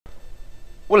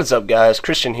What is up, guys?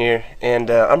 Christian here, and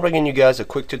I'm bringing you guys a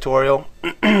quick tutorial.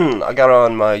 I got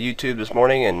on my YouTube this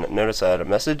morning and noticed I had a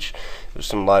message. It was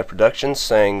some LYEProductions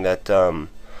saying that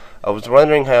I was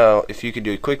wondering if you could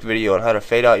do a quick video on how to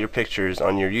fade out your pictures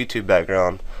on your YouTube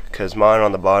background, because mine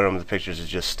on the bottom of the pictures it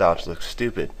just stops, looks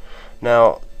stupid.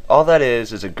 Now all that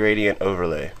is a gradient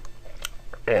overlay,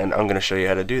 and I'm going to show you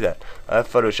how to do that. I have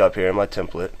Photoshop here in my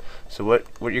template. So what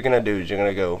you're going to do is you're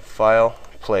going to go File,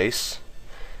 Place,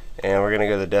 and we're going to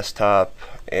go to the desktop,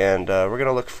 and we're going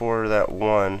to look for that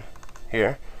one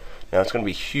here. Now it's going to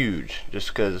be huge just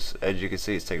because, as you can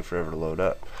see, it's taking forever to load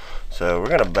up. So we're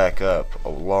going to back up a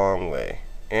long way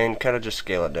and kind of just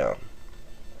scale it down.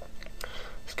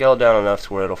 Scale it down enough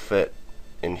to where it'll fit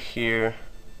in here,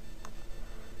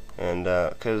 and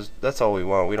because that's all we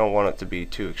want. We don't want it to be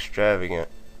too extravagant.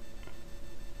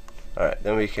 Alright,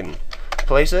 then we can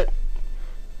place it.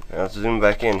 Now let's zoom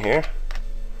back in here.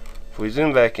 If we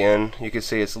zoom back in, you can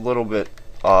see it's a little bit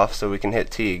off, so we can hit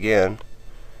T again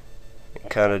and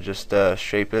kind of just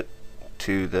shape it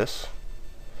to this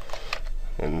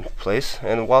in place,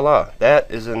 and voila, that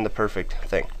is in the perfect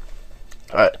thing.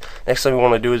 Alright, next thing we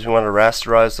want to do is we want to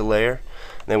rasterize the layer,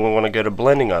 and then we want to go to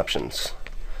blending options.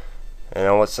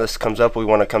 And once this comes up, we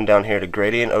want to come down here to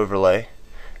gradient overlay,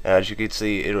 and as you can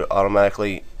see, it will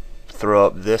automatically throw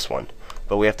up this one.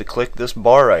 But we have to click this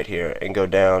bar right here and go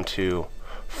down to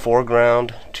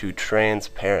foreground to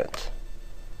transparent,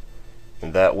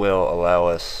 and that will allow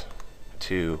us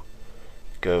to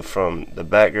go from the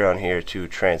background here to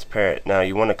transparent. Now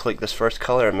you want to click this first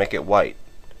color and make it white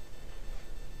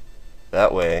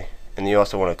that way, and you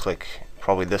also want to click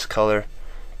probably this color,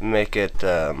 make it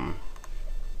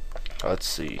let's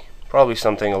see, probably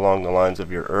something along the lines of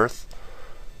your earth.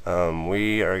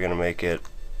 We are going to make it,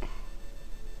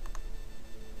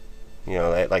 you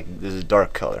know, like this is a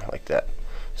dark color like that.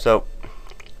 So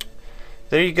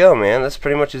there you go, man. That's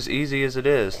pretty much as easy as it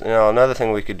is. Now another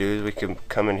thing we could do is we can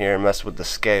come in here and mess with the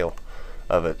scale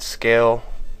of it. Scale,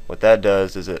 what that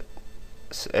does is it,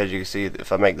 as you can see,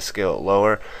 if I make the scale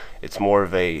lower, it's more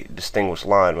of a distinguished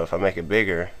line, but if I make it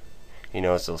bigger, you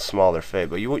know, it's a smaller fade.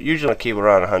 But you usually keep it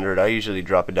around 100. I usually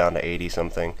drop it down to 80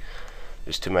 something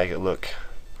just to make it look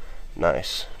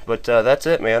nice. But that's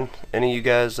it, man. Any of you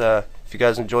guys, if you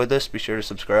guys enjoyed this, be sure to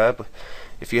subscribe.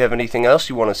 If you have anything else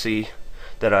you want to see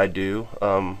that I do,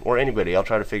 or anybody, I'll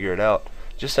try to figure it out.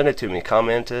 Just send it to me,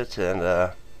 comment it, and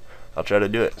I'll try to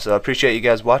do it. So I appreciate you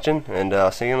guys watching, and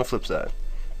I'll see you on the flip side.